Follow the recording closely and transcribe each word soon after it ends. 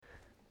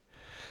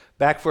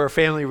Back for a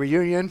family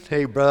reunion.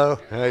 Hey, bro.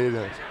 How you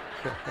doing?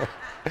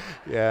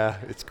 Yeah,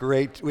 it's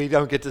great. We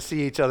don't get to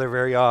see each other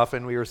very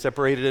often. We were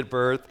separated at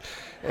birth.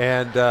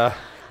 And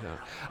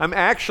I'm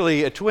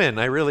actually a twin.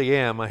 I really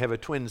am. I have a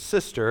twin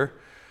sister.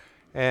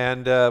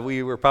 And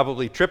we were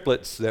probably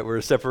triplets that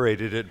were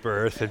separated at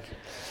birth. And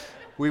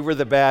we were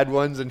the bad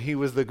ones, and he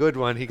was the good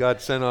one. He got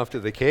sent off to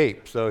the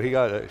Cape. So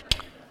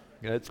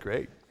that's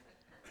great.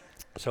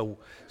 So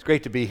it's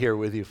great to be here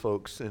with you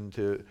folks and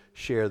to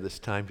share this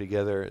time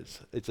together.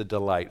 It's a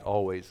delight,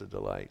 always a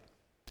delight.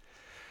 I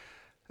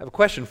have a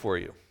question for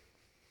you.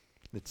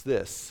 It's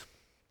this.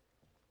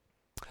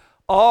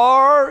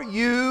 Are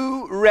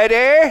you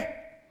ready?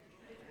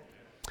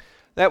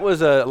 That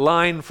was a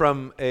line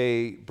from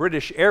a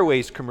British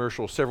Airways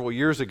commercial several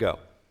years ago,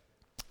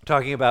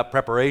 talking about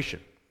preparation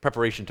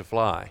to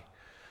fly.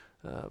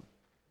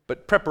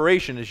 But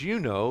preparation, as you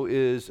know,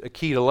 is a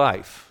key to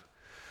life.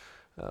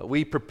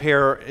 We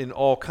prepare in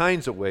all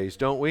kinds of ways,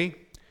 don't we?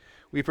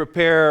 We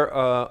prepare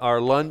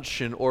our lunch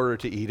in order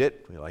to eat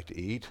it. We like to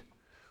eat.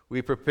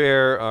 We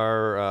prepare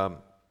our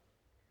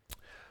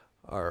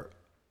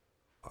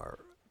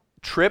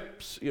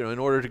trips, in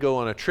order to go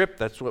on a trip.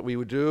 That's what we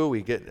would do.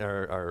 We get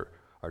our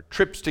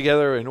trips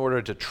together in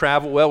order to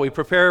travel. Well, we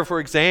prepare for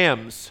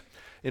exams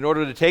in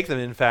order to take them,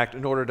 in fact,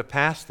 in order to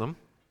pass them.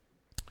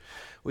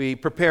 We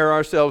prepare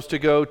ourselves to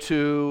go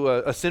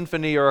to a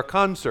symphony or a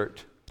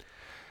concert.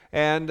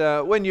 And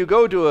when you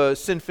go to a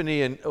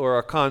symphony or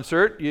a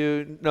concert,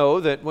 you know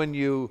that when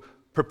you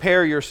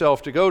prepare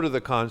yourself to go to the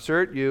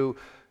concert, you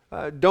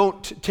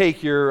don't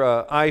take your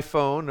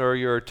iPhone or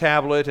your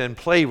tablet and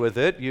play with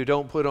it. You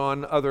don't put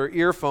on other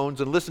earphones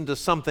and listen to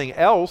something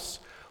else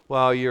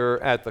while you're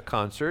at the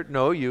concert.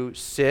 No, you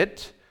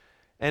sit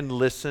and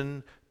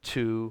listen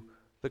to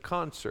the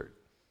concert.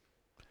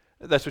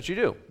 That's what you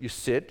do. You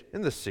sit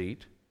in the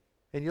seat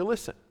and you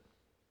listen.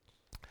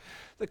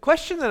 The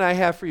question that I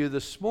have for you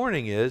this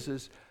morning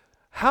is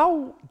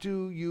how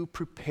do you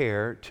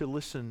prepare to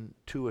listen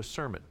to a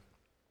sermon?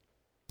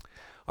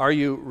 Are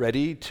you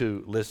ready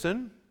to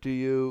listen? Do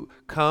you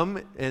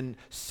come and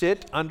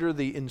sit under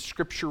the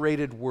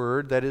inscripturated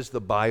word that is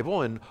the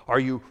Bible, and are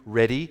you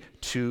ready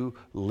to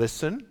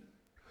listen?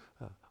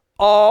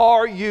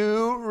 Are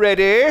you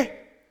ready?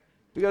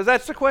 Because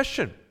that's the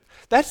question.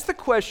 That's the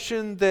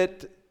question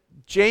that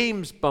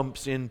James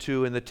bumps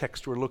into in the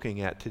text we're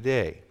looking at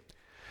today.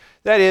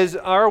 That is,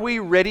 are we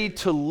ready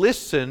to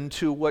listen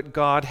to what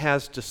God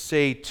has to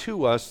say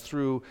to us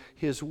through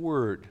His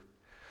Word?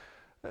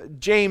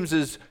 James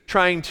is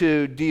trying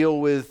to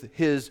deal with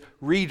his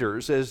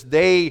readers as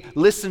they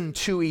listen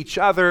to each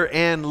other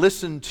and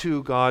listen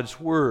to God's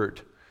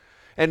Word,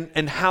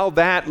 and how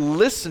that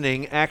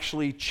listening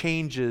actually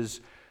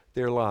changes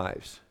their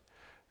lives.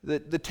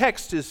 The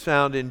text is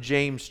found in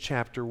James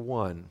chapter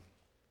 1.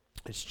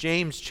 It's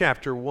James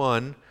chapter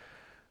 1,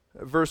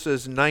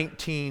 verses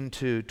 19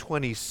 to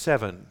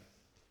 27.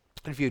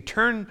 If you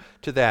turn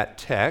to that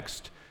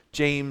text,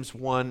 James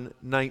 1,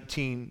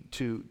 19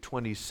 to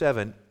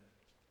 27,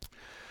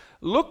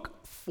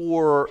 look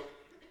for,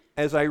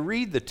 as I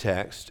read the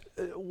text,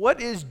 what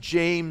is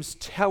James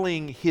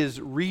telling his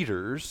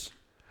readers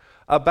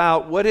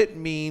about what it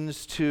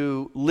means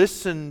to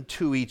listen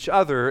to each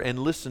other and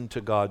listen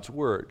to God's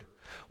Word?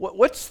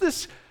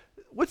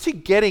 What's he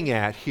getting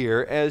at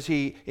here as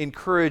he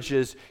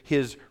encourages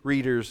his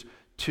readers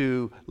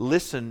to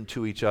listen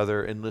to each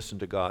other and listen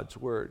to God's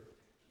Word?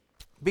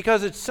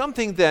 Because it's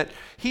something that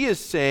he is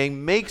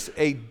saying makes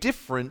a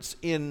difference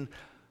in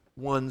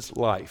one's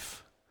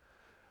life.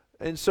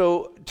 And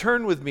so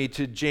turn with me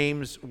to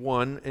James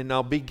 1, and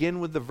I'll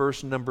begin with the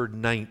verse number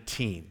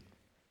 19.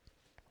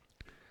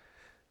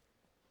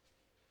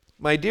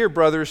 My dear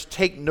brothers,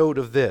 take note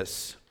of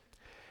this.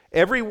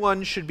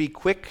 Everyone should be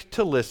quick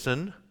to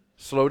listen,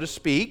 slow to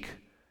speak,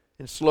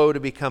 and slow to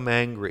become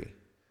angry.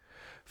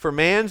 For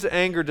man's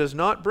anger does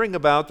not bring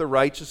about the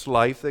righteous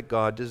life that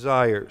God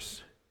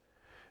desires.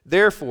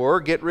 Therefore,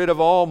 get rid of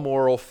all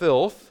moral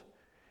filth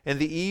and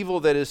the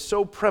evil that is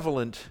so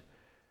prevalent,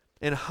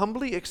 and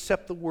humbly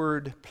accept the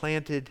word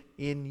planted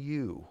in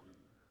you,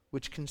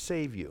 which can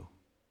save you.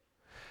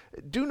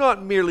 Do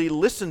not merely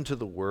listen to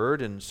the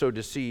word and so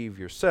deceive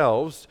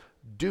yourselves.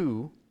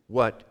 Do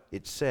what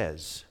it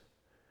says.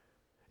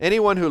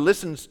 Anyone who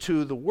listens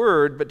to the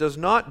word but does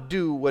not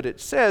do what it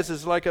says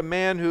is like a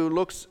man who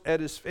looks at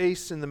his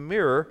face in the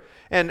mirror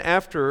and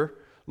after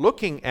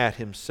looking at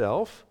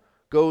himself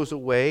goes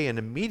away and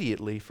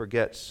immediately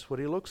forgets what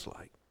he looks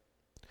like.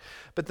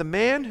 But the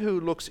man who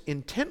looks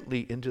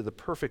intently into the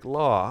perfect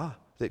law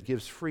that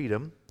gives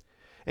freedom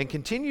and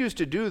continues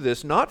to do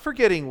this, not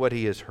forgetting what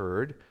he has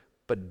heard,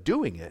 but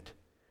doing it,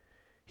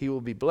 he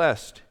will be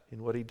blessed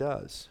in what he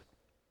does.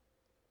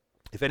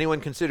 If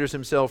anyone considers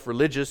himself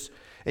religious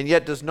and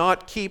yet does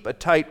not keep a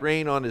tight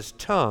rein on his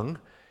tongue,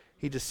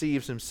 he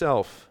deceives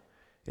himself,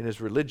 and his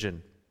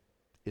religion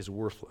is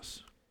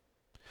worthless.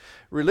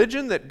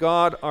 Religion that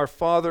God our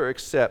Father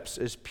accepts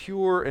as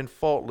pure and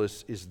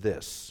faultless is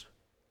this: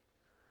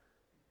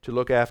 to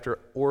look after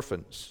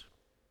orphans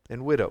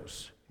and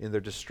widows in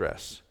their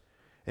distress,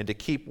 and to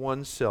keep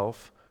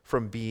oneself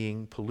from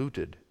being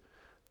polluted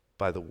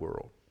by the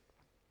world.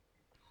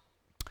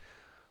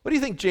 What do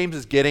you think James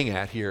is getting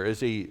at here as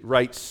he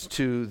writes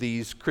to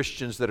these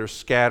Christians that are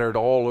scattered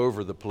all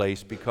over the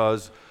place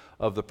because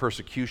of the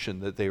persecution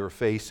that they were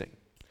facing?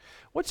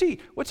 What's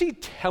he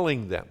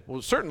telling them?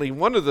 Well, certainly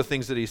one of the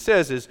things that he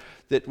says is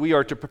that we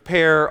are to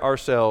prepare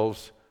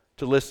ourselves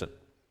to listen.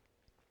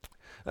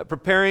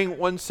 Preparing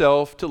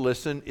oneself to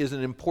listen is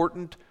an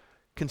important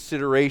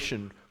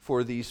consideration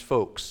for these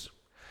folks.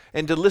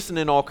 And to listen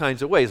in all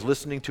kinds of ways,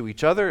 listening to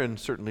each other and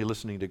certainly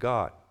listening to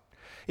God.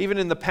 Even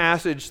in the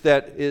passage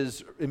that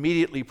is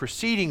immediately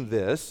preceding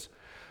this,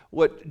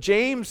 what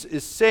James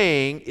is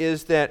saying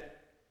is that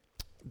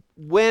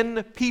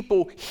when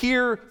people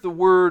hear the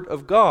word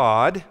of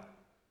God,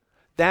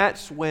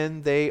 that's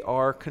when they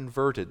are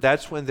converted.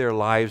 That's when their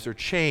lives are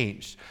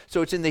changed.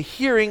 So it's in the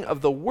hearing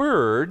of the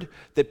word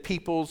that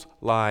people's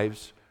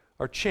lives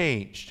are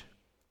changed.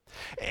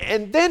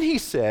 And then he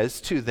says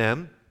to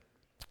them,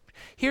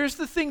 here's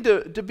the thing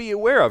to be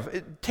aware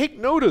of. Take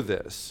note of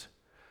this.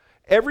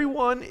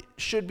 Everyone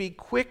should be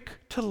quick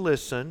to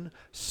listen,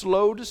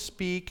 slow to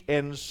speak,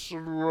 and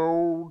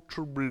slow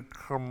to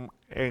become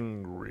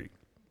angry.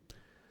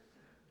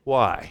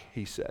 Why,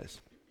 he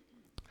says.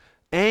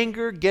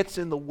 Anger gets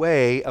in the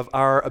way of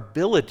our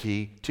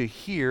ability to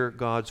hear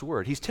God's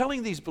word. He's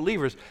telling these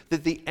believers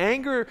that the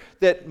anger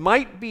that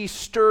might be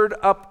stirred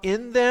up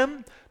in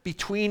them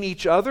between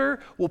each other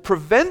will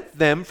prevent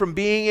them from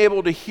being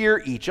able to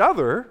hear each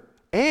other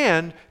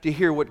and to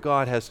hear what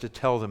God has to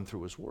tell them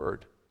through his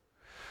word.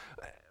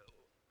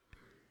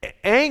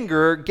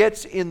 Anger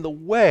gets in the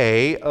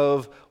way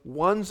of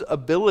one's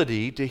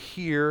ability to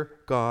hear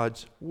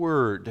God's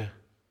word.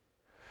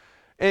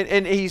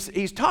 And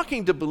he's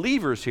talking to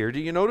believers here. Do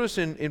you notice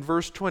in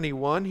verse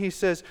 21, he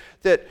says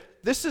that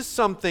this is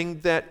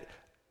something that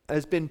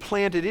has been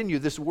planted in you.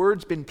 This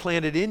word's been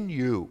planted in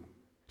you.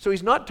 So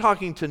he's not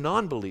talking to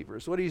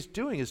non-believers. What he's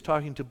doing is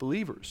talking to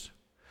believers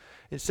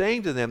and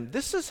saying to them,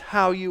 this is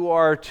how you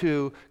are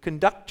to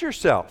conduct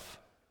yourself.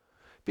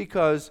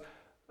 Because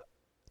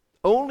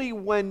only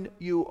when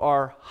you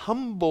are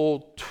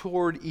humble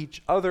toward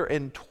each other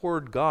and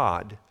toward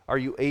God are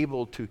you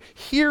able to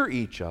hear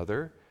each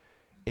other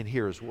and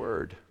hear his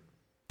word.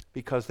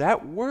 Because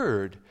that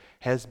word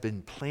has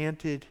been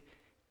planted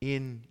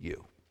in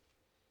you.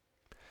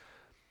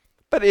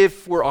 But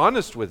if we're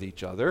honest with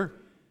each other,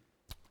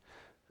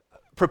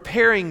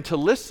 preparing to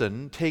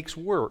listen takes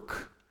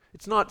work.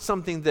 It's not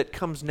something that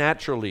comes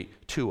naturally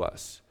to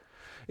us.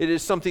 It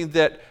is something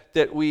that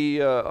we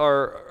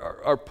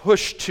are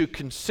pushed to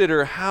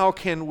consider. How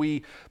can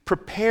we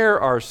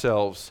prepare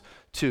ourselves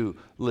to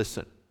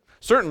listen?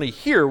 Certainly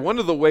here, one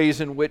of the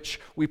ways in which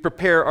we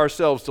prepare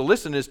ourselves to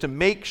listen is to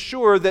make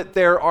sure that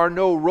there are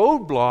no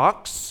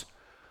roadblocks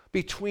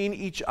between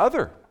each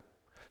other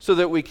so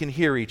that we can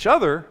hear each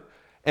other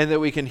and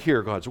that we can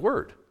hear God's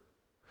word.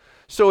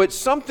 So it's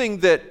something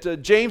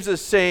that James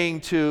is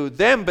saying to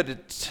them, but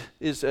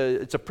it's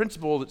a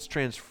principle that's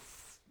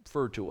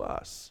transferred to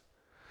us.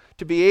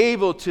 To be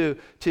able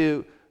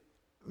to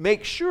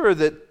make sure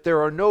that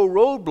there are no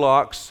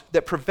roadblocks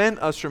that prevent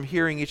us from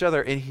hearing each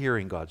other and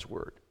hearing God's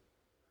word.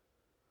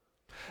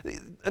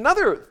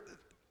 Another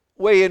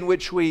way in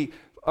which we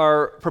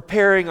are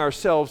preparing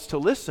ourselves to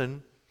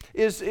listen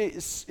is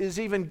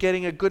even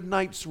getting a good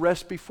night's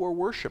rest before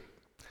worship.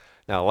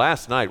 Now,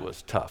 last night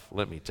was tough,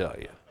 let me tell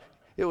you.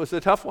 It was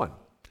a tough one.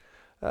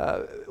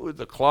 With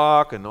the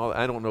clock and all,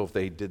 I don't know if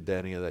they did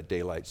any of that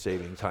daylight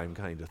saving time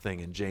kind of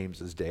thing in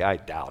James's day. I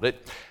doubt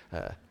it.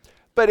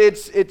 But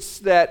it's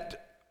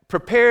that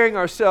preparing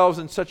ourselves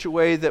in such a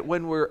way that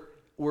when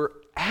we're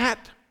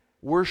at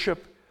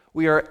worship,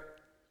 we are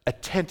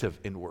attentive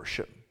in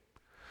worship.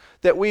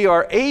 That we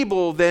are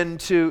able then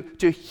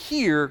to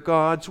hear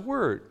God's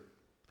word.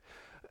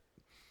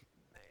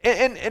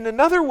 And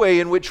another way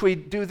in which we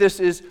do this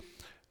is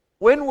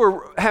when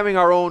we're having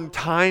our own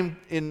time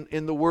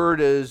in the Word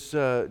as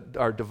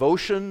our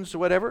devotions or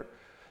whatever,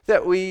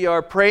 that we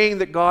are praying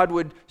that God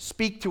would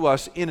speak to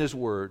us in His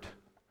Word.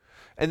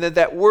 And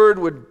that Word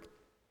would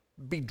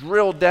be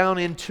drilled down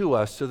into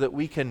us so that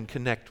we can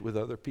connect with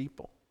other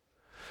people.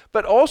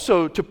 But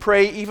also to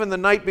pray even the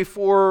night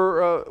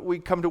before we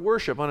come to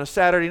worship on a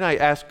Saturday night.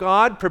 Ask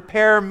God,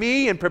 prepare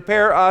me and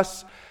prepare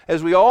us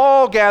as we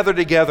all gather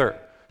together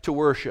to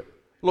worship.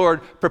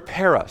 Lord,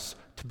 prepare us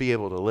to be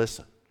able to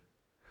listen.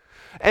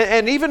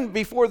 And even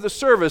before the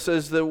service,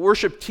 as the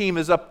worship team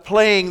is up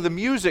playing the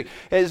music,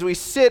 as we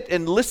sit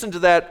and listen to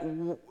that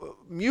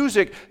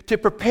music to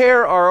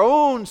prepare our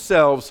own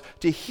selves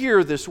to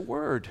hear this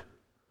word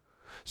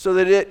so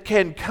that it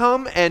can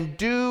come and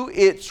do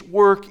its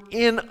work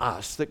in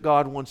us that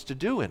God wants to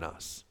do in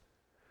us.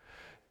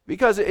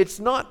 Because it's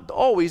not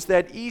always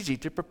that easy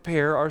to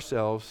prepare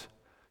ourselves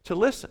to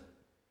listen.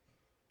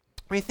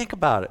 I mean, think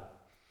about it.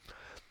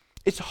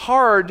 It's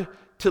hard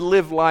to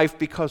live life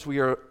because we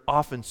are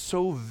often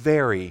so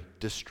very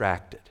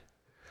distracted.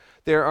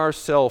 There are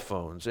cell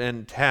phones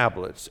and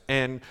tablets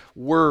and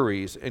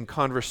worries and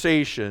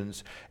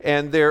conversations,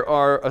 and there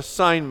are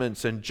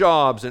assignments and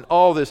jobs and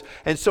all this.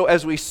 And so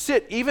as we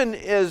sit, even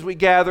as we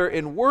gather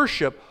in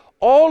worship,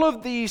 all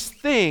of these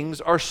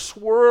things are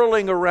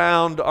swirling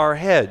around our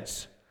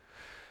heads.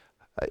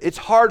 It's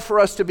hard for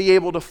us to be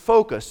able to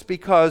focus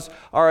because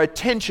our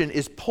attention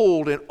is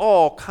pulled in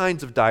all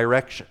kinds of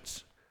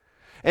directions.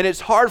 And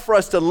it's hard for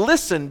us to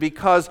listen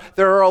because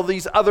there are all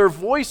these other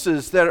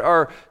voices that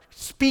are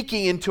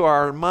speaking into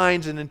our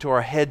minds and into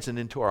our heads and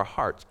into our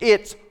hearts.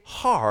 It's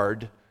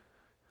hard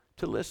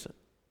to listen.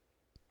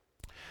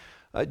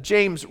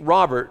 James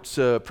Roberts,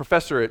 a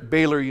professor at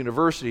Baylor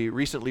University,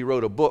 recently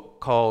wrote a book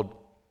called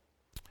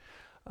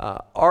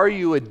Are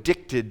You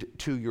Addicted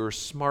to Your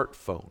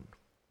Smartphone?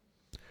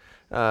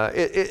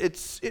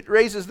 It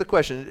raises the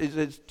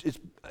question.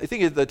 I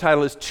think the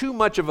title is Too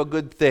Much of a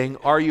Good Thing,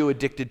 Are You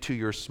Addicted to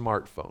Your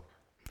Smartphone?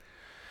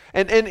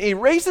 And he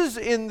raises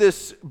in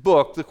this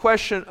book the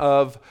question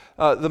of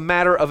the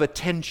matter of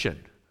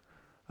attention.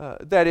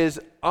 That is,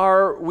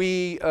 are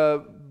we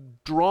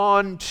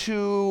drawn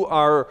to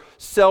our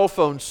cell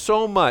phone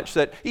so much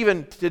that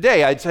even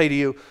today I'd say to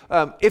you,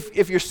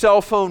 if your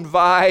cell phone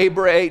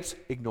vibrates,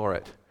 ignore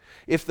it.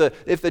 If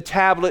the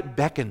tablet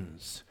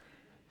beckons,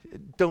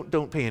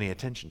 don't pay any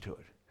attention to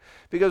it.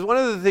 Because one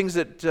of the things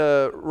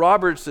that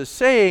Roberts is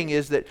saying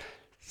is that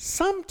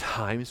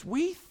sometimes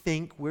we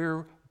think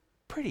we're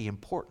pretty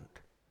important.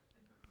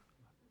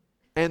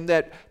 And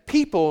that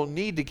people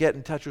need to get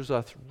in touch with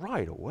us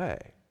right away.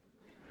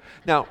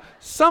 Now,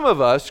 some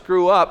of us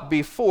grew up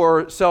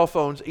before cell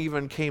phones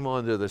even came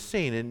onto the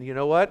scene, and you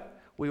know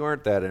what? We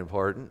weren't that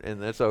important,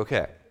 and that's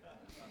okay.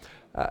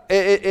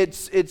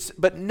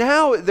 But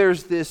now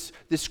there's this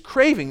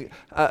craving.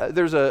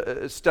 There's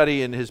a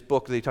study in his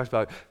book that he talks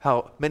about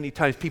how many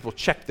times people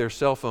check their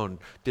cell phone.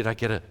 Did I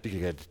get a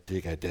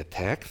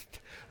text?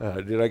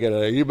 Did I get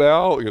an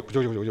email?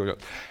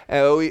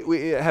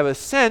 We have a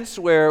sense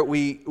where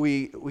we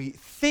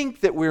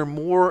think that we're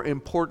more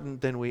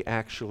important than we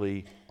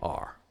actually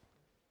are.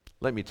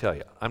 Let me tell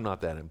you, I'm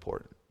not that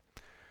important.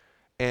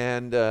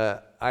 And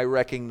I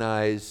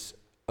recognize,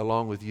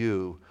 along with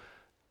you,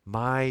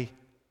 my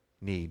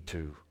need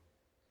to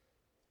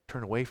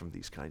turn away from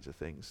these kinds of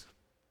things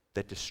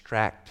that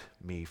distract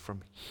me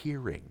from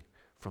hearing,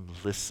 from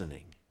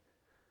listening.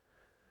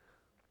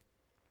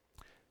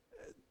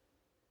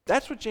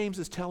 That's what James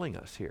is telling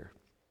us here,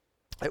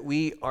 that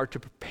we are to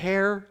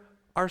prepare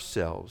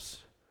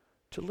ourselves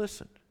to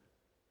listen,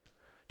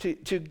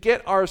 to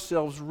get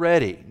ourselves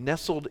ready,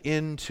 nestled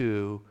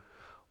into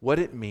what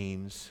it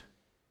means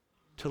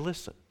to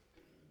listen.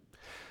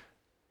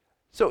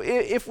 So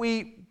if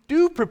we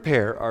do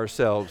prepare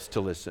ourselves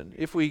to listen,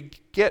 if we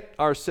get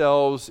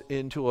ourselves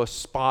into a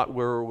spot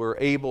where we're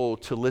able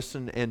to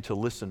listen and to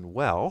listen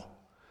well,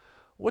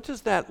 what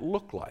does that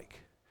look like?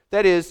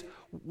 That is,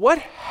 what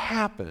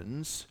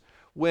happens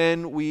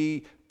when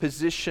we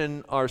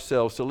position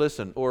ourselves to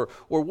listen? Or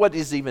what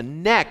is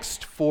even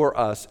next for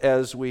us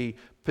as we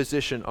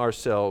position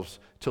ourselves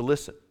to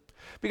listen?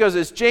 Because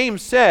as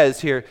James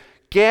says here,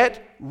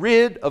 get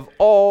rid of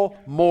all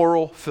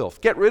moral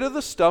filth. Get rid of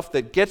the stuff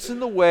that gets in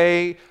the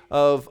way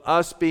of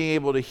us being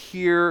able to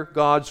hear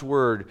God's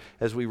word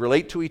as we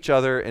relate to each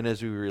other and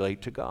as we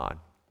relate to God.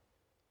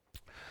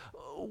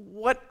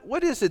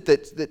 What is it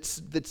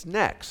that's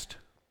next?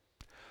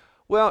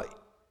 Well,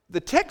 the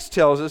text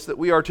tells us that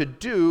we are to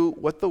do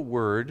what the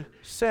word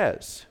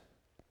says.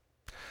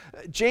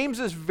 James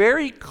is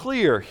very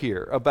clear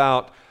here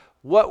about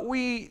what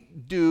we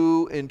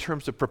do in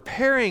terms of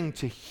preparing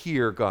to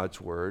hear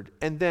God's word,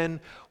 and then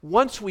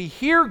once we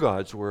hear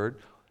God's word,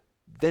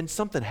 then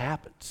something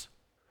happens.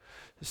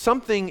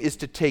 Something is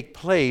to take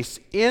place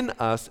in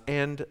us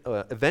and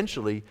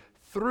eventually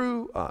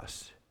through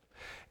us.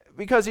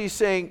 Because he's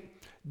saying,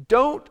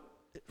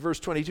 verse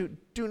 22,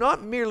 do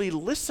not merely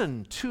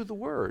listen to the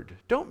word.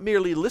 Don't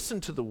merely listen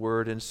to the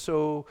word and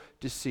so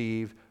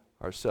deceive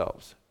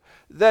ourselves.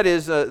 That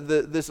is,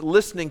 this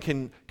listening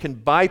can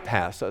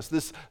bypass us.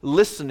 This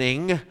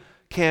listening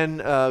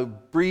can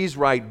breeze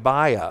right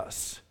by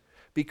us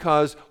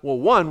because, well,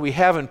 one, we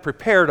haven't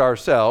prepared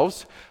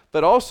ourselves,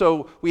 but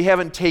also we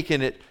haven't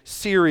taken it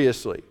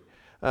seriously.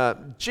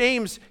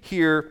 James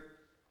here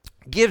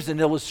gives an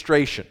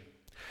illustration.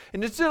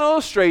 And it's an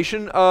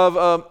illustration of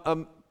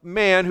a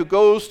man who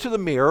goes to the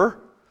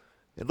mirror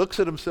and looks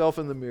at himself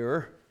in the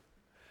mirror,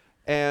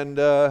 and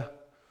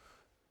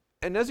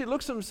as he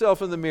looks at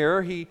himself in the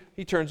mirror, he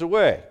turns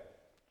away.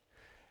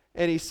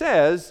 And he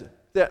says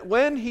that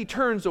when he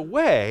turns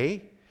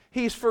away,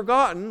 he's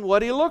forgotten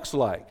what he looks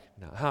like.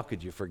 Now, how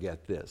could you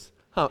forget this?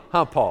 Huh,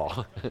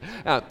 Paul?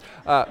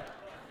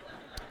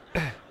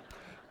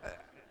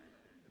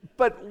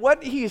 But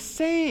what he's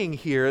saying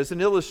here is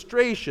an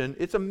illustration.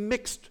 It's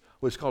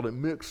what's called a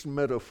mixed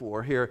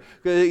metaphor here.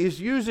 He's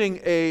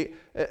using a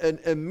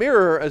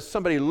mirror as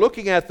somebody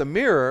looking at the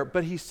mirror,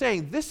 but he's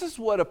saying this is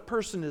what a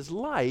person is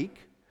like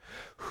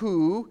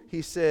who,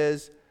 he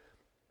says,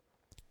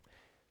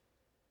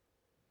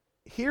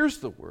 hears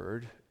the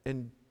word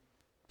and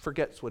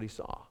forgets what he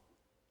saw.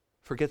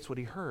 forgets what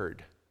he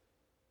heard.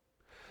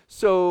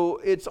 So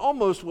it's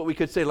almost what we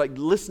could say like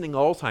listening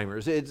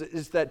Alzheimer's.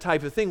 It's that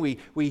type of thing.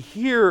 We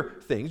hear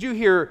things. You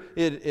hear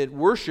it at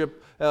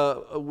worship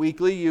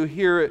weekly. You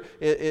hear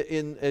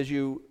it as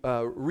you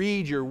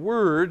read your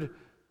word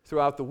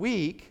throughout the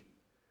week.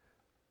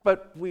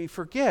 But we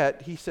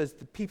forget, he says,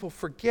 the people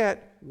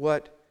forget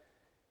what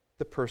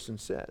the person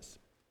says.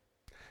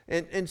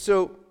 And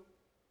so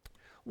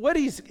what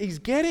he's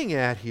getting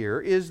at here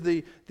is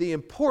the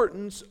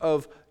importance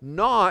of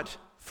not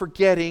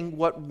forgetting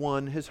what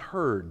one has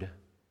heard.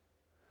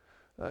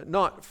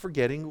 Not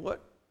forgetting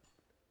what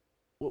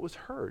was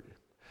heard.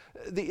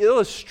 The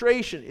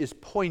illustration is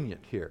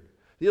poignant here.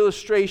 The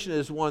illustration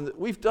is one that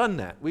we've done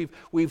that.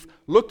 We've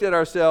looked at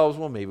ourselves,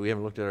 well, maybe we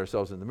haven't looked at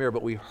ourselves in the mirror,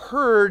 but we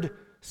heard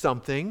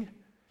something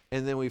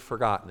and then we've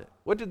forgotten it.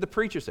 What did the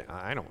preacher say?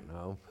 I don't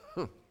know.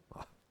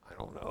 I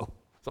don't know.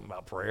 Something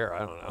about prayer,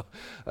 I don't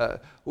know.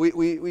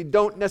 We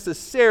don't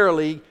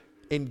necessarily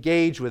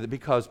engage with it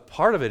because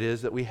part of it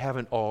is that we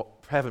haven't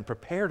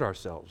prepared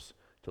ourselves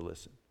to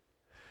listen.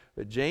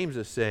 But James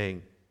is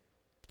saying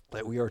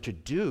that we are to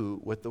do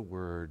what the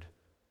Word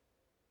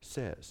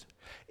says.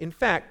 In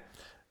fact,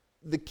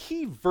 the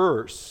key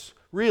verse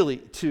really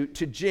to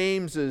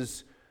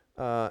James's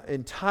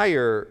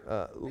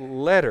entire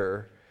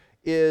letter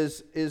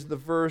is the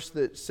verse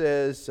that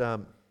says,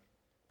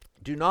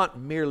 do not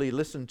merely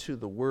listen to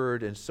the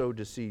word and so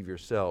deceive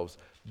yourselves.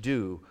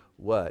 Do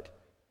what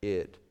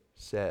it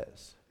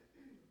says.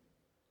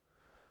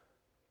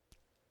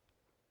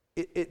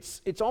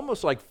 It's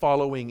almost like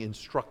following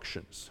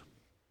instructions.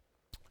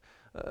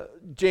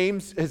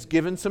 James has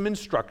given some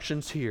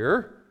instructions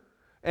here,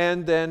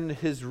 and then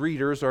his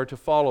readers are to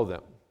follow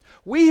them.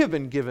 We have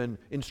been given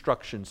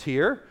instructions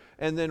here,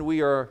 and then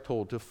we are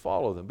told to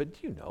follow them. But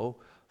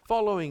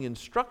following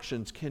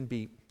instructions can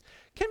be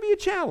a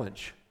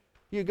challenge.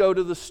 You go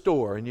to the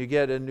store and you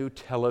get a new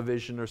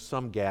television or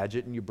some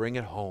gadget and you bring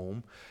it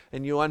home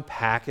and you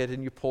unpack it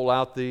and you pull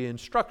out the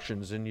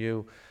instructions and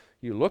you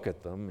look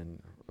at them and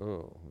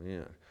oh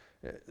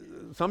yeah.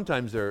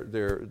 Sometimes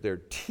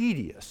they're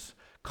tedious,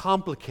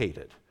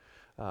 complicated.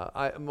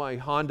 My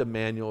Honda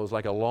manual is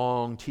like a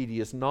long,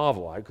 tedious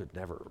novel. I could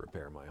never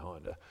repair my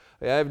Honda.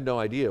 I have no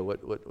idea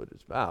what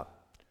it's about.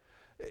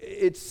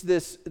 It's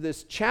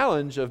this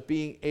challenge of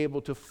being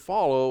able to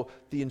follow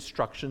the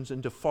instructions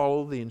and to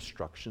follow the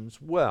instructions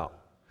well.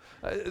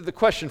 The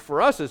question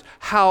for us is,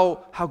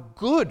 how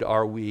good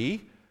are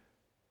we?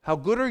 How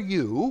good are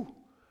you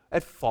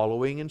at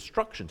following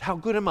instructions? How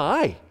good am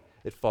I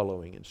at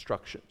following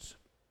instructions?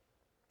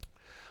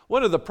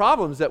 One of the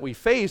problems that we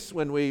face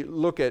when we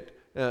look at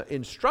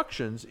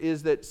instructions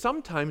is that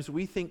sometimes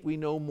we think we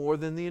know more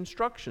than the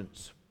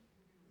instructions.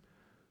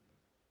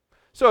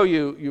 So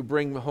you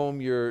bring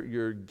home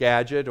your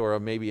gadget or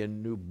maybe a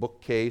new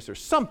bookcase or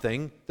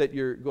something that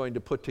you're going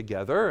to put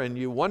together, and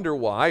you wonder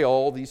why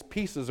all these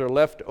pieces are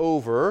left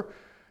over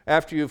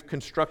after you've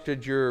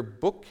constructed your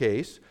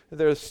bookcase.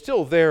 They're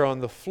still there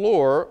on the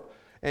floor,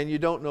 and you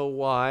don't know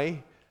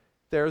why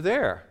they're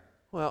there.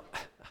 Well,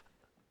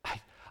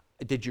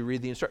 did you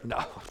read the instructions?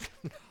 No,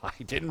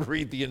 I didn't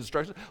read the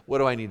instructions. What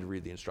do I need to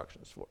read the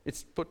instructions for?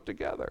 It's put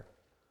together.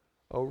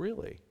 Oh,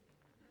 really?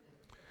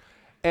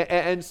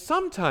 And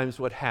sometimes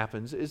what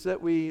happens is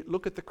that we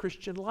look at the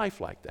Christian life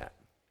like that.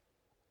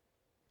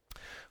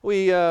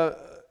 We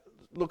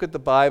look at the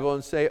Bible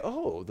and say,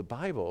 oh, the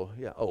Bible,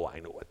 yeah, oh,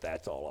 I know what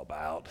that's all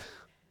about.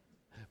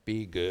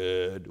 Be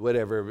good,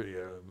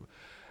 whatever.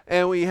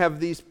 And we have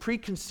these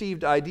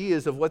preconceived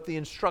ideas of what the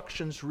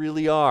instructions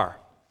really are.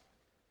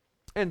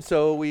 And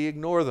so we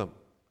ignore them.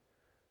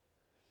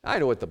 I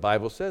know what the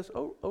Bible says.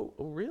 Oh,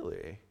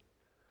 really?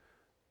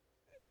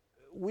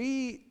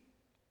 We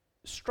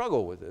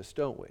struggle with this,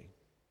 don't we?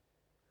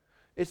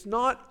 It's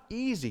not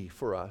easy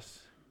for us,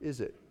 is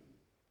it?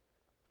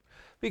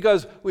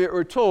 Because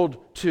we're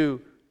told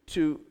to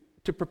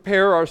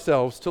prepare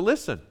ourselves to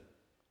listen.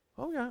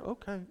 Oh yeah,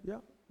 okay, yeah,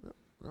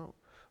 no,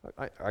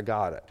 I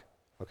got it.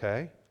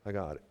 Okay, I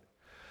got it.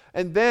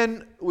 And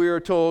then we are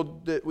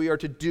told that we are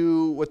to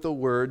do what the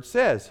Word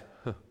says.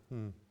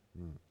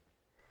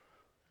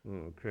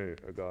 Okay,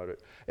 I got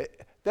it.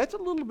 That's a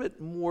little bit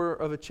more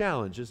of a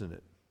challenge, isn't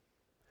it?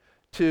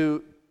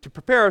 To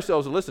prepare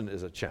ourselves to listen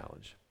is a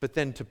challenge, but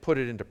then to put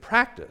it into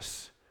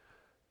practice,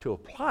 to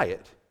apply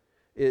it,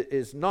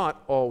 is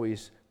not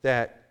always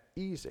that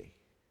easy.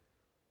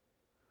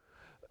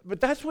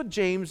 But that's what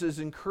James is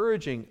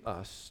encouraging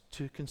us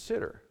to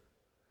consider.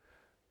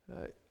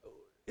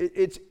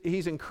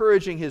 He's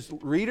encouraging his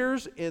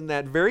readers in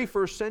that very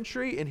first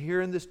century and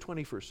here in this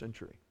 21st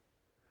century.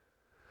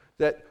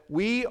 That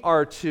we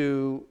are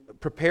to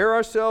prepare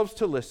ourselves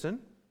to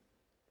listen,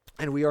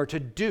 and we are to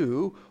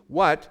do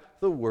what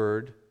the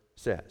Word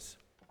says.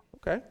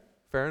 Okay,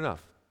 fair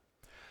enough.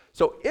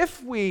 So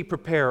if we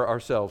prepare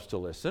ourselves to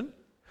listen,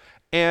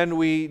 and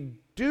we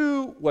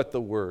do what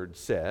the Word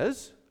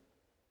says,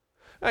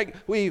 like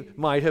we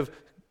might have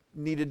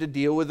needed to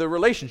deal with a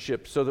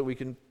relationship so that we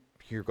can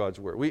hear God's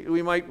Word.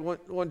 We might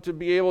want to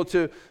be able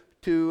to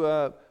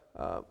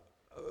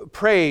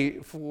pray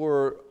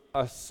for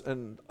us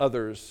and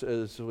others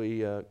as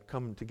we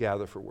come to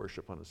gather for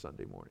worship on a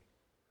Sunday morning?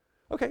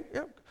 Okay,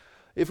 yeah.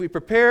 If we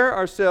prepare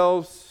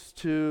ourselves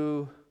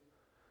to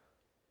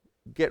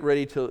get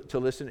ready to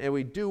listen and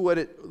we do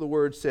what the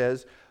Word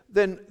says,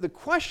 then the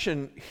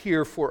question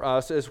here for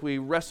us as we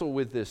wrestle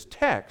with this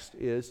text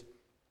is,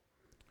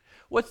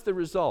 what's the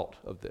result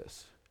of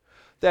this?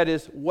 That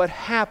is, what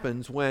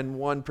happens when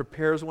one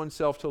prepares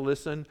oneself to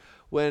listen,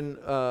 when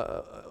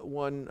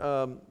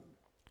one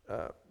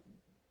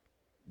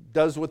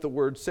does what the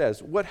Word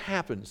says? What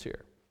happens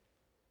here?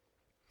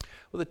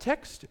 Well, the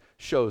text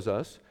shows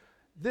us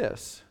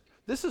this.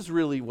 This is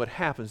really what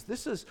happens.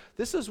 This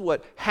is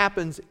what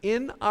happens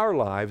in our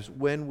lives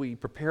when we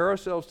prepare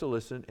ourselves to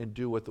listen and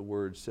do what the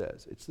Word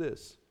says. It's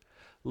this.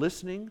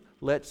 Listening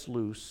lets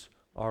loose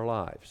our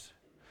lives.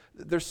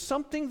 There's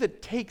something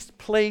that takes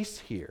place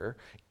here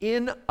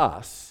in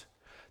us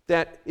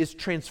that is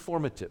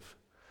transformative.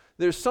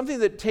 There's something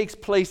that takes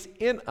place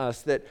in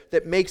us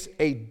that makes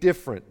a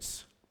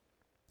difference.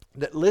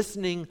 That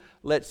listening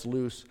lets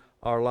loose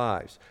our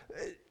lives.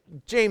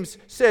 James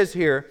says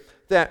here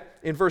that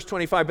in verse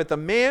 25, but the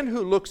man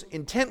who looks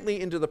intently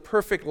into the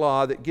perfect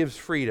law that gives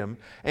freedom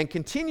and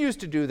continues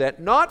to do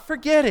that, not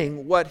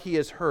forgetting what he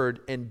has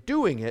heard and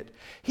doing it,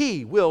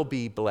 he will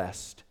be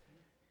blessed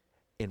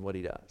in what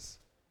he does.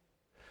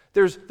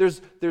 There's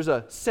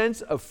a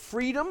sense of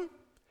freedom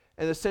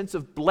and a sense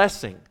of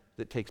blessing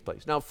that takes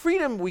place. Now,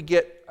 freedom we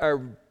get our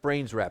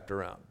brains wrapped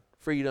around.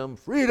 Freedom,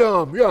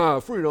 yeah,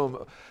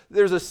 freedom.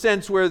 There's a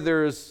sense where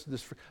there's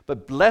this,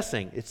 but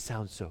blessing, it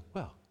sounds so,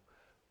 well,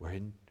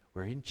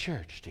 we're in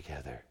church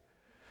together.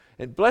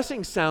 And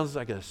blessing sounds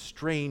like a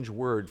strange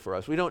word for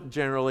us. We don't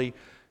generally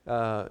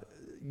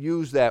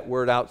use that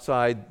word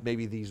outside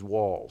maybe these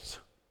walls.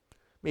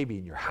 Maybe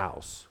in your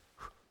house.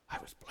 I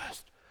was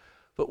blessed.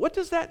 But what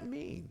does that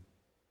mean?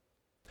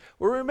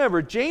 Well,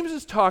 remember, James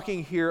is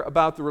talking here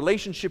about the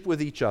relationship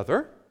with each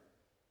other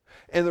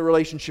and the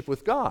relationship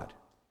with God.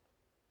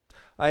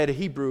 I had a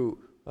Hebrew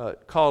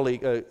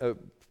colleague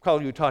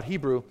who taught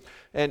Hebrew,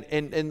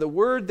 and the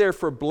word there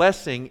for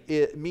blessing,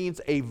 it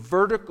means a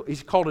vertical,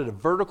 he's called it a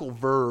vertical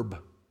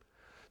verb,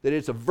 that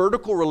it's a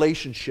vertical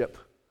relationship.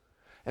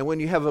 And when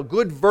you have a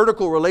good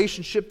vertical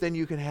relationship, then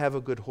you can have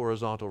a good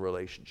horizontal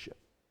relationship.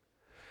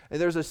 And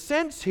there's a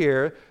sense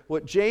here,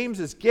 what James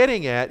is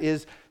getting at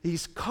is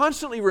he's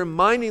constantly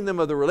reminding them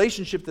of the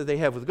relationship that they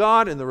have with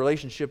God and the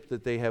relationship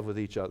that they have with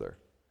each other.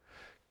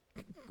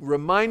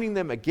 Reminding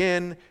them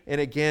again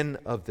and again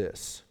of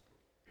this.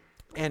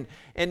 And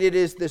it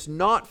is this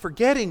not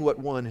forgetting what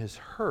one has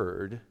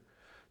heard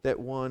that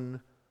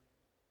one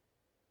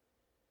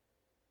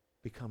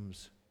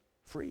becomes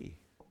free.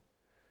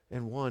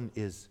 And one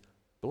is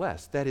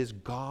blessed. That is,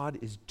 God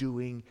is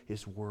doing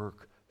His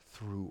work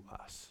through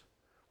us.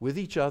 With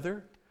each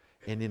other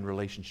and in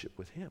relationship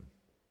with Him.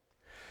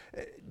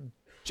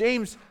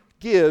 James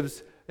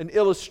gives an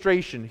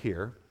illustration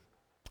here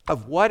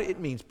of what it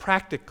means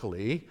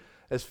practically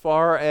as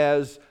far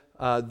as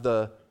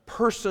the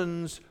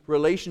person's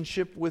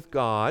relationship with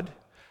God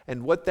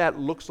and what that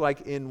looks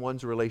like in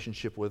one's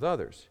relationship with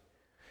others.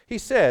 He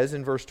says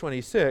in verse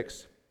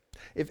 26,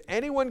 if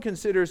anyone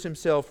considers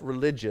himself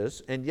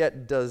religious and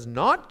yet does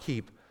not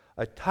keep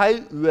a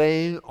tight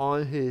rein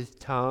on his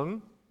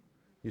tongue,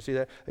 you see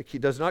that? He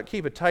does not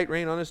keep a tight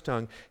rein on his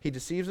tongue. He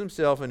deceives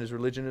himself and his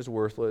religion is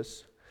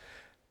worthless.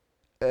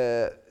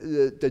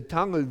 The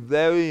tongue is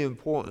very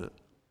important.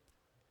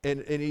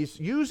 And he's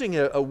using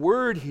a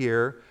word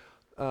here,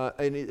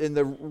 and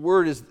the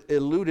word is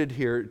alluded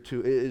here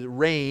to, is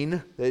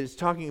rein. It's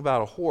talking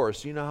about a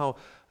horse. You know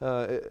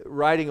how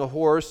riding a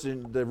horse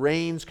and the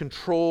reins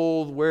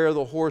control where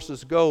the horse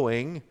is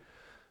going.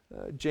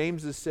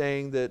 James is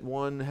saying that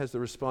one has the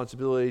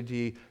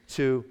responsibility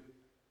to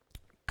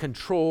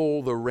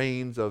control the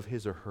reins of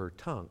his or her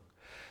tongue.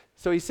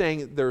 So he's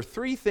saying there are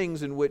three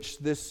things in which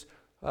this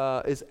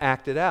is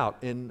acted out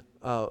in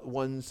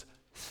one's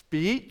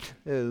speech,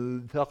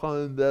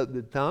 talking about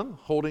the tongue,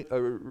 holding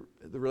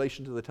the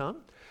relation to the tongue,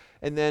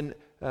 and then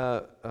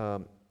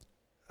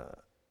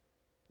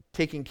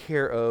taking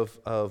care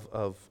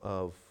of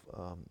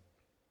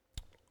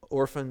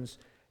orphans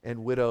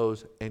and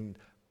widows and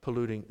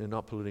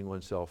not polluting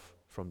oneself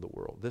from the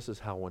world. This is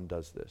how one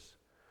does this.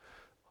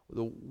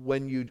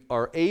 When you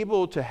are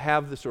able to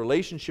have this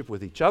relationship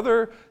with each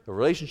other, the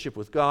relationship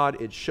with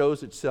God, it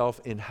shows itself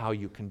in how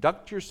you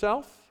conduct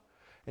yourself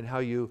and how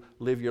you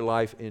live your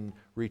life in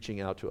reaching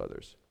out to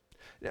others.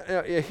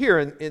 Now, here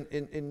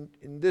in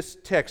this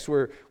text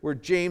where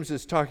James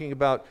is talking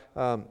about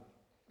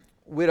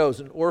widows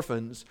and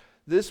orphans,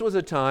 this was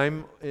a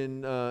time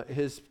in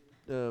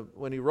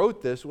when he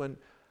wrote this when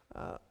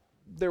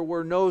there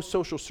were no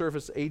social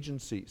service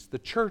agencies. The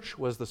church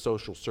was the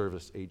social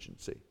service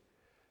agency.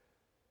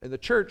 And the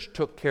church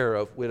took care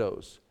of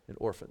widows and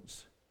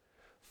orphans.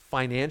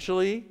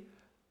 Financially,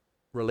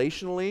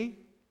 relationally,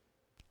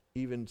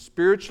 even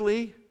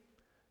spiritually,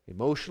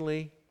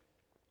 emotionally.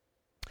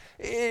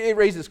 It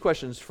raises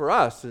questions for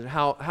us. And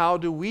how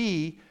do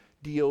we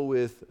deal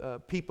with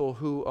people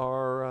who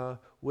are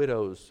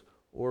widows,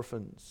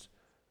 orphans,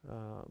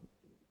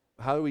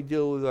 How do we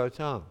deal with our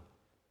tongue?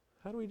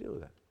 How do we deal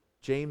with that?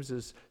 James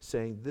is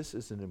saying this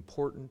is an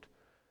important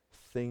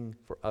thing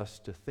for us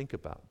to think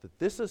about, that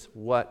this is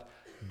what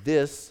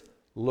this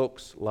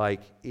looks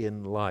like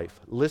in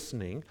life.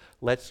 Listening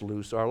lets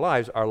loose our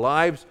lives. Our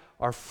lives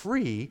are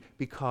free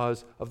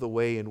because of the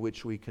way in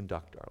which we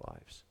conduct our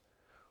lives,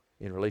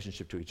 in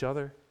relationship to each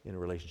other, in a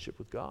relationship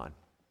with God.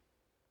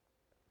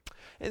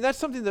 And that's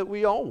something that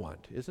we all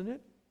want, isn't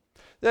it?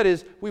 That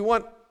is, we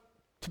want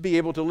to be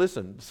able to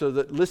listen so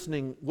that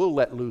listening will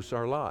let loose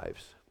our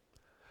lives.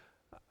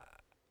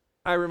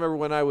 I remember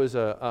when I was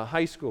a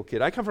high school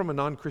kid. I come from a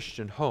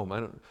non-Christian home. I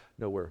don't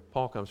know where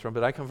Paul comes from,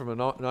 but I come from a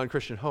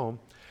non-Christian home.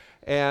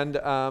 And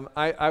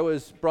I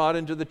was brought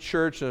into the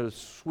church, a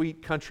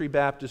sweet country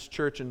Baptist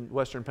church in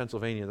western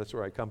Pennsylvania. That's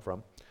where I come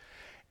from.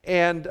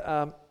 And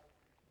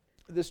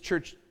this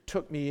church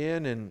took me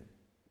in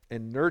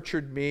and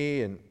nurtured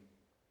me. And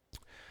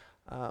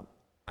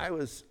I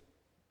was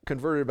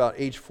converted about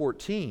age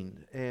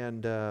 14.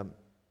 And our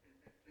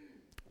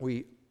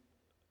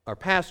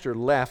pastor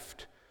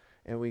left,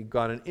 and we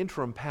got an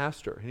interim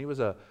pastor. And he was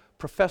a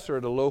professor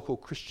at a local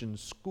Christian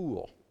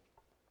school.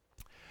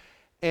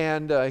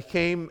 And he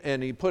came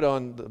and he put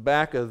on the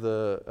back of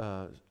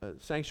the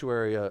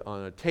sanctuary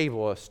on a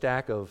table a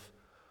stack of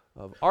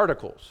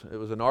articles. It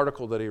was an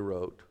article that he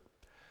wrote,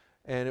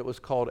 and it was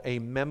called A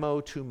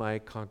Memo to My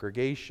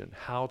Congregation,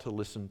 How to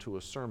Listen to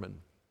a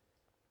Sermon.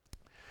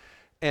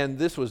 And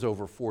this was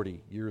over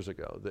 40 years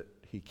ago that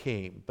he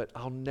came, but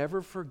I'll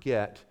never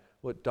forget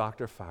what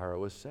Dr. Farah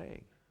was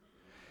saying.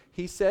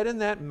 He said in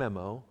that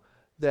memo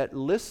that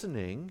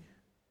listening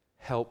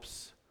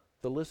helps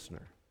the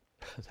listener.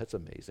 That's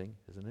amazing,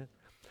 isn't it?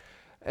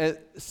 And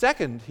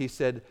second, he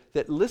said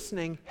that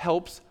listening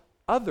helps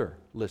other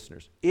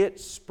listeners. It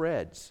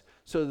spreads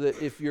so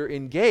that if you're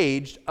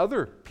engaged,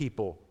 other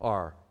people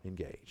are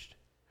engaged.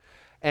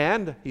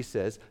 And he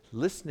says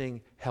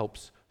listening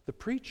helps the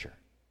preacher.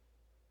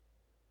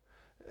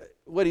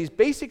 What he's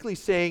basically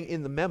saying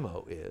in the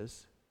memo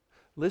is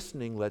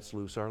listening lets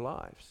loose our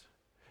lives.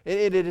 And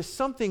it is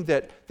something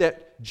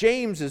that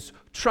James is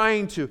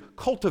trying to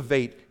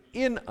cultivate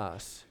in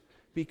us,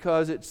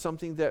 because it's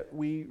something that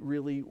we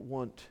really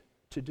want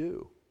to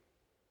do.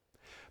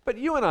 But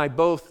you and I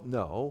both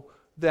know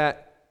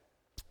that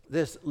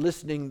this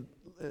listening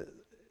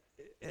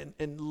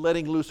and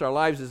letting loose our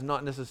lives is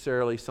not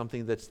necessarily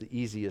something that's the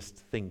easiest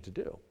thing to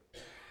do.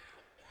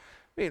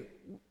 I mean,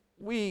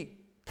 we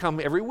come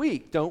every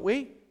week, don't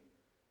we?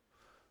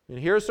 And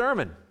hear a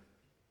sermon.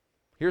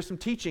 Here's some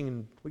teaching,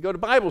 and we go to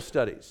Bible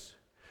studies.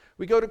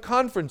 We go to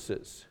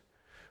conferences.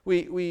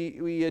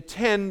 We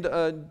attend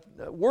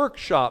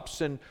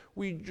workshops, and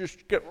we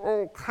just get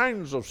all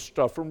kinds of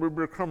stuff, and we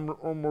become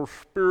almost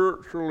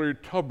spiritually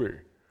tubby.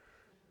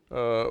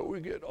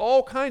 We get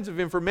all kinds of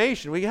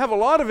information. We have a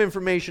lot of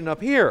information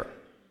up here,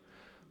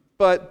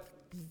 but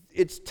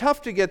it's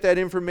tough to get that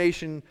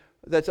information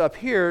that's up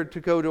here to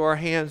go to our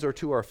hands or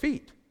to our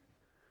feet.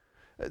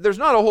 There's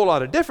not a whole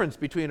lot of difference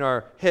between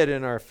our head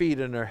and our feet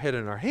and our head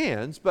and our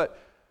hands, but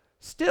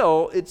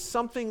still, it's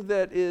something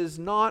that is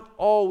not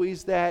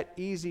always that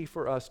easy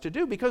for us to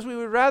do, because we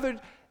would rather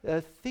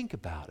think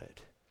about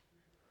it.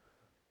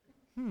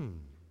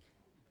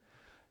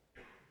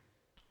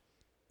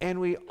 And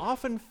we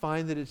often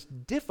find that it's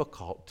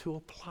difficult to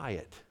apply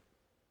it.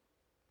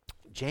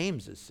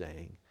 James is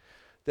saying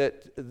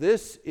that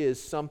this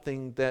is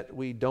something that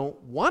we don't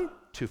want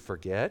to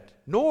forget,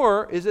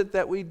 nor is it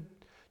that we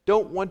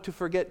don't want to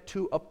forget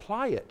to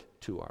apply it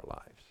to our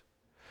lives.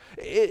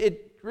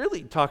 It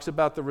really talks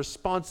about the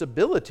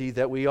responsibility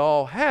that we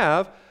all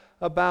have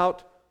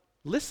about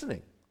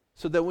listening,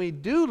 so that when we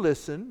do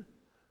listen,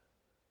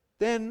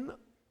 then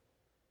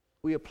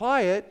we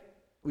apply it,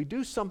 we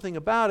do something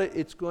about it,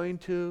 it's going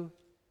to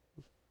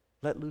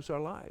let loose our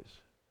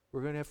lives.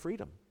 We're going to have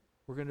freedom.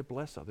 We're going to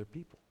bless other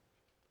people.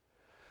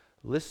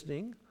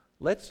 Listening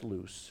lets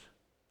loose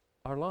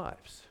our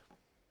lives.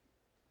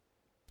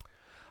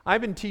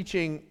 I've been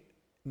teaching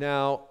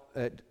now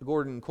at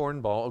Gordon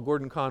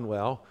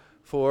Conwell,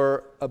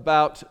 for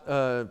about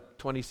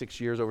 26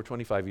 years, over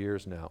 25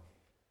 years now.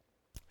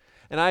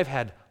 And I've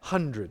had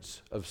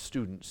hundreds of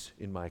students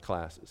in my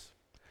classes.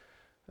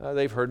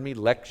 They've heard me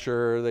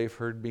lecture, they've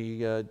heard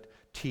me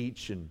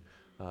teach and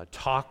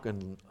talk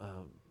and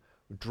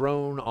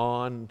drone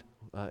on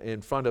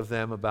in front of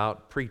them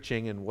about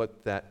preaching and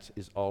what that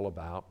is all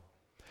about.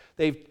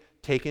 They've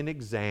taken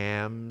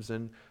exams,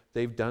 and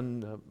they've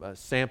done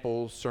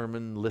sample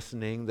sermon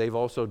listening. They've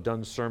also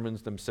done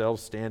sermons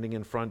themselves, standing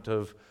in front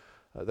of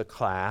the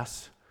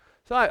class.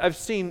 So I've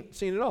seen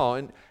it all.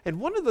 And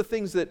one of the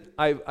things that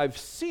I've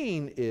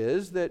seen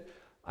is that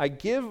I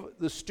give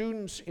the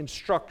students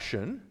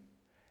instruction,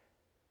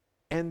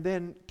 and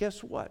then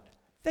guess what?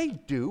 They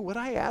do what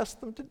I ask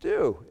them to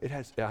do. It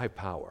has high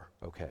power,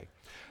 okay.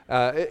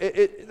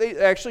 They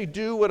actually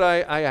do what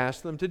I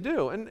ask them to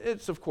do. And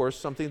it's, of course,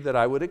 something that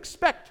I would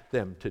expect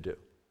them to do,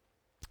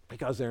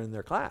 because they're in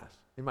their class,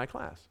 in my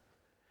class.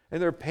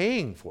 And they're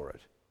paying for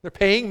it. They're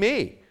paying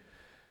me.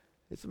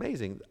 It's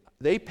amazing.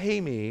 They pay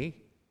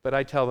me but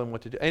I tell them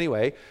what to do.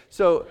 Anyway,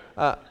 so,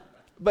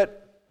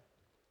 but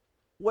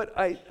what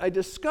I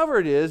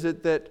discovered is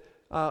that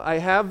I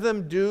have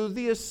them do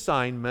the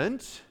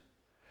assignment,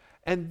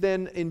 and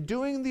then in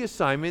doing the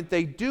assignment,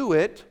 they do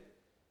it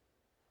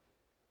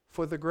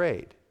for the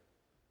grade.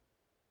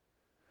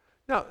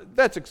 Now,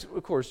 that's,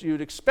 of course,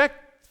 you'd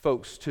expect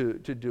folks to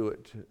do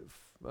it,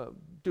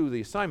 do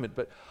the assignment,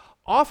 but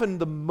often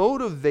the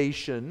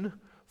motivation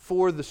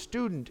for the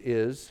student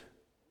is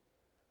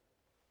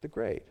the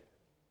grade.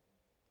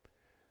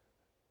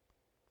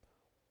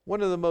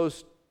 One of the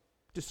most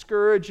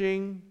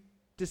discouraging,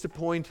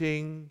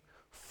 disappointing,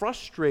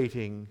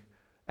 frustrating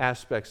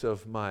aspects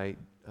of my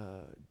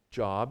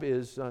job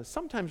is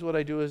sometimes what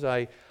I do is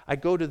I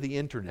go to the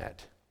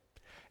internet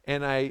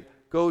and I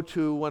go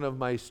to one of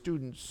my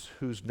students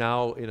who's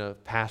now in a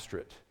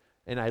pastorate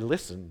and I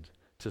listen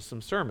to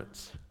some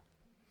sermons.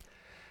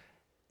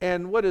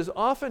 And what is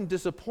often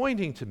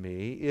disappointing to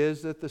me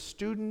is that the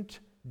student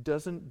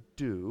doesn't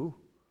do,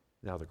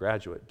 now the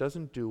graduate,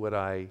 doesn't do what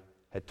I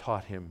had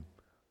taught him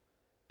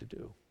to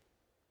do.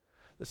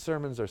 The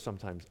sermons are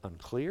sometimes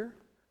unclear.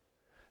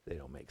 They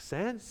don't make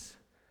sense.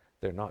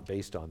 They're not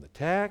based on the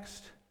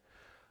text.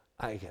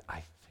 I think,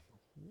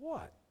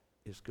 what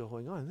is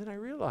going on? And then I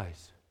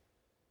realize,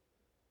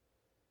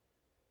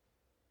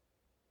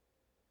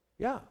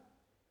 yeah,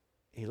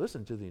 he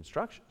listened to the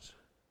instructions,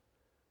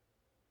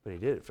 but he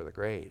did it for the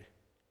grade.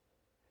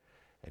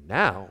 And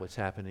now what's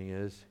happening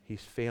is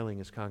he's failing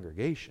his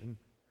congregation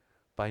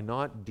by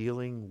not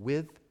dealing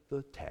with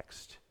the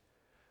text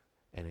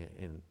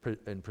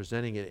and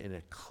presenting it in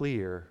a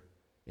clear,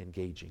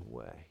 engaging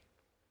way.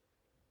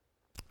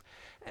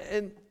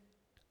 And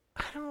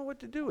I don't know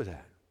what to do with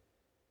that.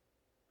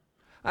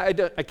 I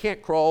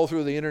can't crawl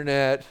through the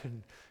internet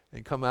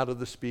and come out of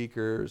the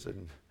speakers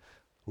and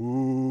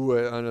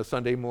on a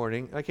Sunday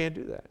morning. I can't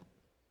do that.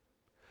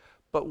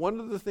 But one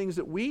of the things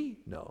that we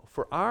know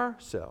for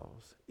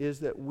ourselves is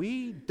that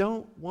we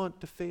don't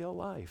want to fail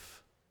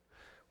life.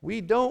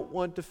 We don't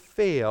want to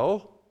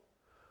fail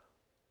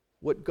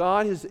what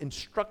God has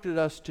instructed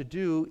us to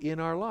do in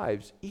our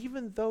lives,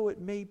 even though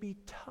it may be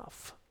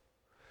tough.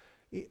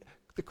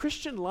 The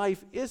Christian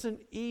life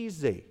isn't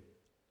easy.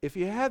 If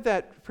you have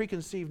that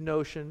preconceived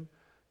notion,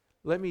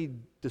 let me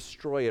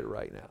destroy it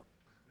right now,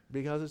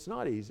 because it's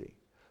not easy.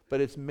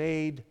 But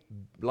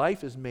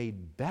life is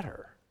made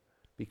better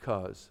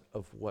because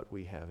of what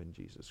we have in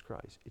Jesus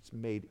Christ. It's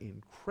made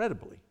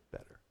incredibly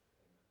better.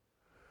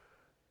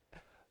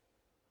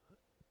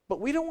 But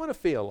we don't want to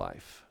fail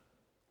life.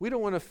 We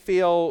don't want to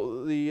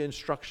fail the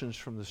instructions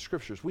from the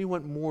Scriptures. We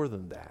want more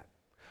than that.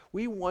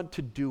 We want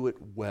to do it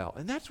well.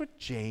 And that's what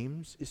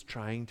James is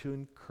trying to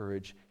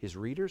encourage his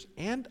readers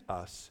and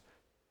us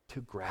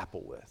to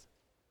grapple with.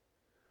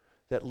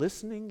 That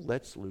listening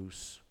lets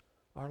loose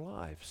our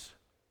lives.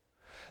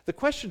 The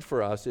question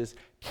for us is,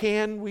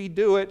 can we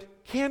do it?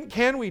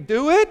 Can we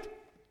do it?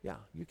 Yeah,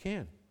 you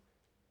can.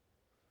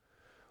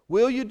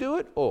 Will you do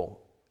it? Oh,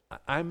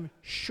 I'm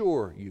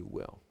sure you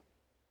will.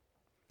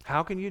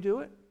 How can you do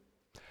it?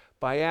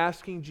 By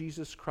asking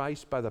Jesus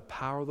Christ by the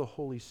power of the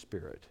Holy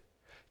Spirit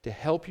to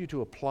help you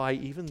to apply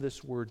even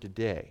this word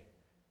today,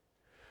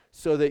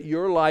 so that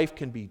your life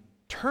can be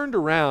turned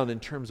around in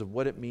terms of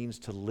what it means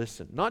to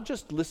listen. Not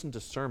just listen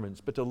to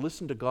sermons, but to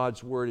listen to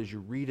God's word as you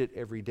read it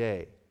every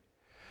day.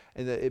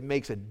 And that it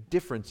makes a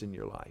difference in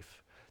your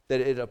life.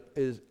 That it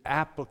is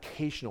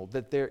applicational.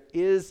 That there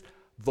is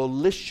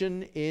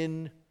volition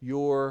in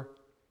your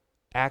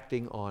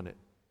acting on it.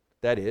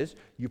 That is,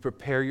 you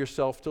prepare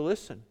yourself to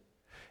listen.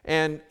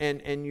 And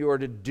you are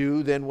to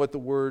do then what the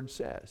word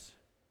says.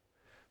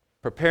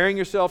 Preparing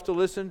yourself to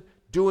listen,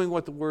 doing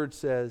what the word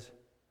says,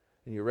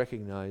 and you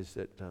recognize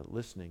that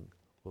listening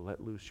will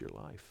let loose your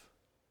life.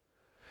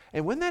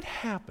 And when that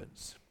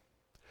happens,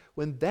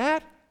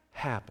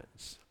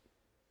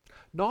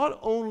 not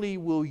only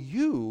will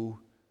you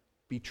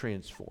be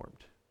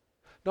transformed,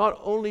 not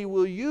only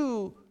will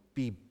you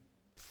be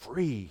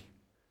free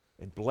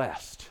and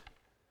blessed,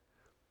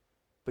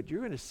 but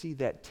you're going to see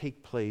that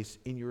take place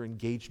in your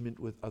engagement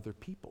with other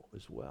people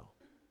as well.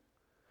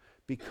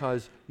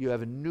 Because you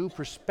have a new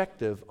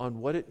perspective on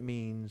what it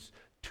means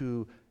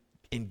to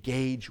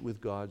engage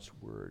with God's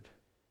word.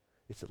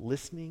 It's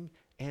listening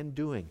and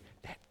doing.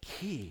 That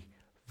key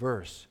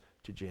verse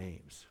to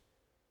James.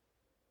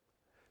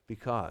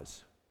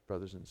 Because,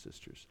 brothers and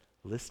sisters,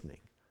 listening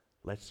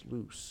lets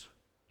loose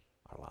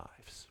our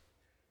lives.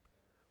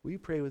 Will you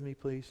pray with me,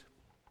 please?